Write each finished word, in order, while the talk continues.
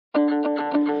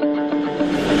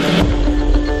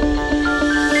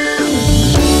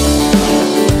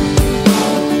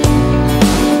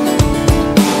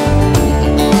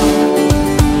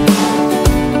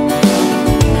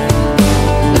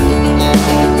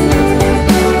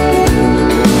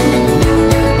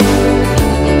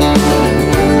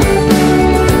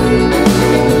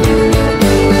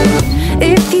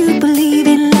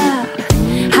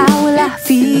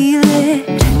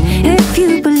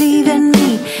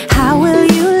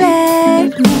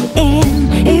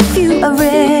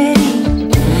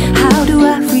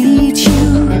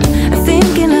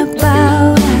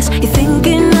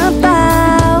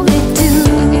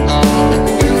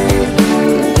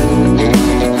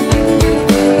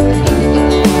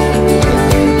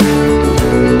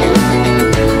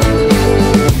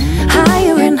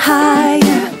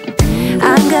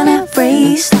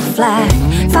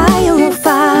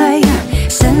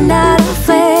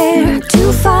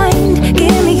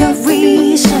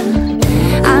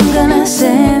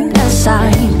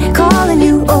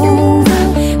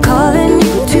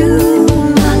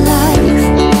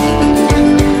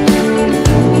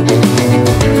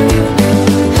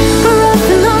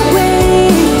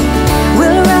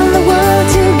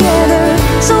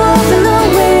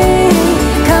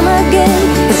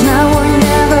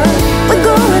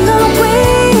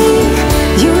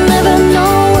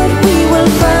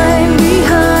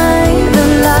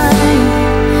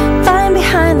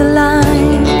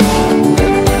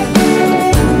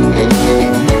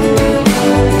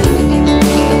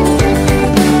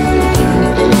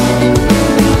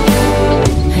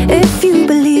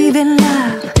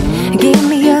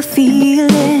a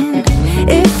feeling.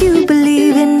 If you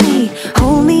believe in me,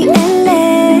 hold me and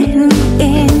let me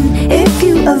in. If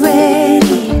you are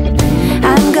ready,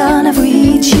 I'm gonna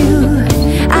reach you.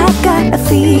 I've got a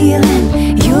feeling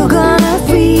you're gonna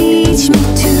reach me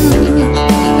too.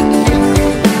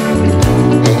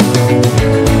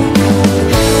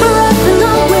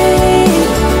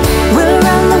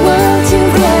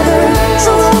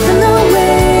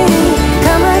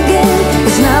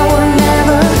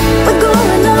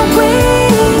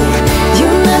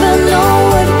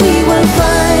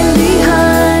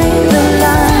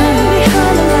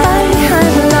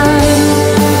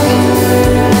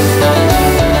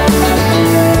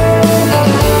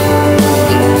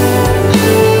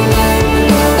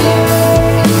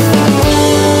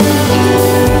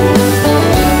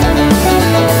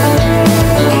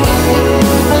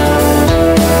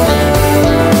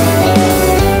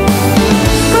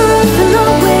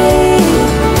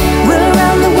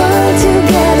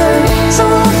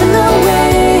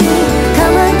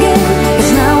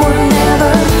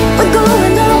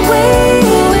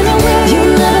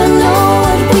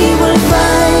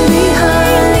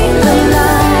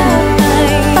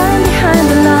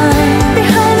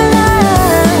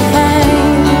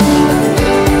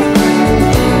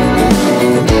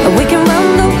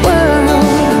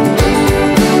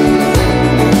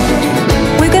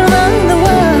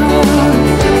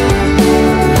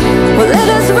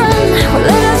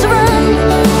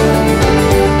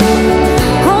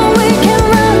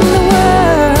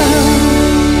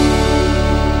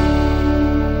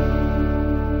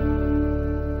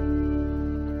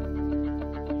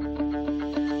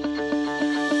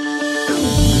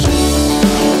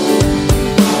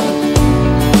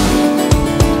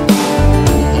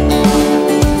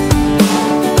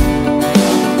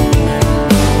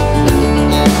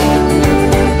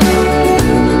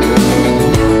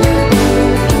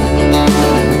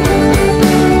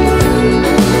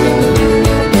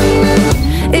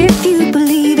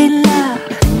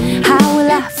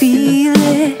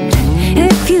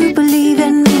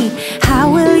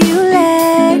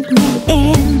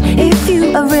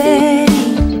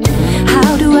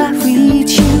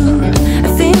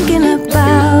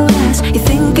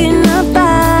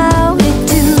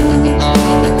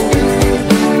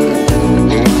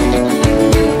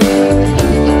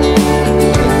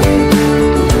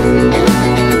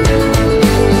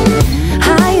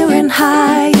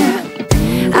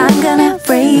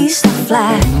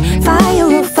 Fire,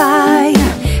 oh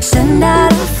fire, send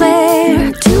out a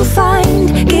flare to find.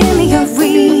 Give me a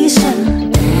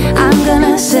reason. I'm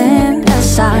gonna send a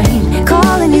sign,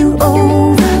 calling you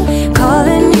over,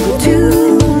 calling you to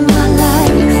my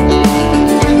life.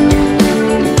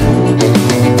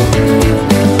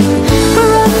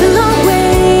 We're up and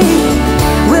away,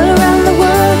 we're around the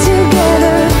world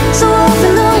together. So off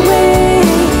and away,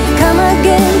 come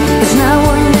again. It's now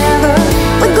or never.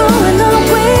 We're going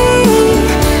away.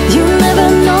 You never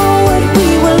know what we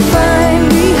will find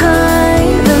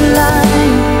behind the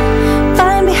line.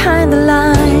 Find behind the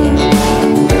line.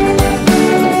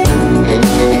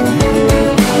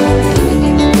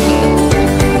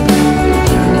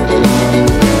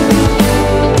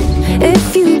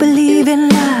 If you believe in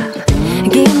love,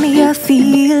 give me a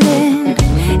feeling.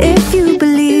 If you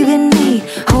believe